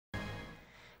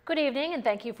Good evening and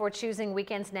thank you for choosing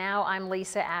Weekends Now. I'm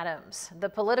Lisa Adams. The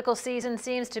political season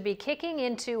seems to be kicking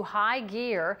into high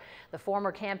gear. The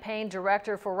former campaign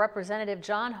director for Representative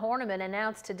John Horniman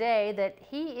announced today that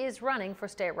he is running for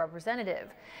state representative.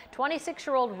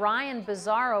 26-year-old Ryan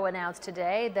Bizzarro announced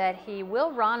today that he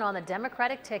will run on the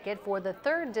Democratic ticket for the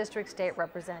 3rd District State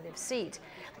Representative seat.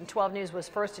 And 12 News was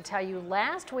first to tell you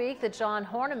last week that John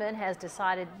Horniman has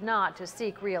decided not to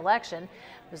seek re-election.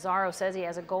 Bizzarro says he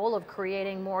has a goal of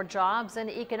creating more jobs and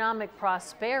economic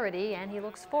prosperity, and he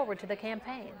looks forward to the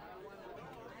campaign.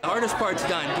 The hardest part's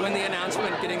done. Doing the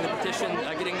announcement, getting the petition,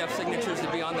 getting enough signatures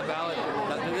to be on the ballot.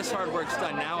 This hard work's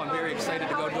done now. I'm very excited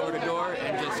to go door to door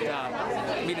and just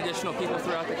meet additional people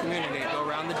throughout the community, go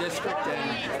around the district,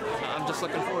 and I'm just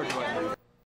looking forward to it.